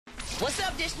What's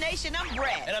up, Dish Nation? I'm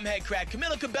Brad. And I'm Head Crack.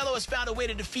 Camila Cabello has found a way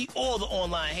to defeat all the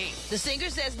online hate. The singer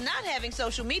says not having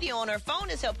social media on her phone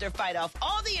has helped her fight off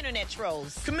all the internet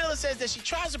trolls. Camila says that she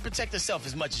tries to protect herself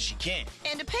as much as she can.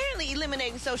 And apparently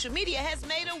eliminating social media has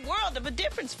made a world of a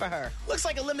difference for her. Looks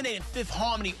like eliminating Fifth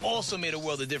Harmony also made a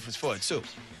world of difference for her, too.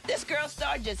 This girl's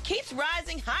star just keeps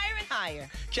rising higher and higher.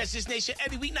 Catch This Nation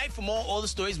every weeknight for all the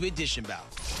stories we're dishing about.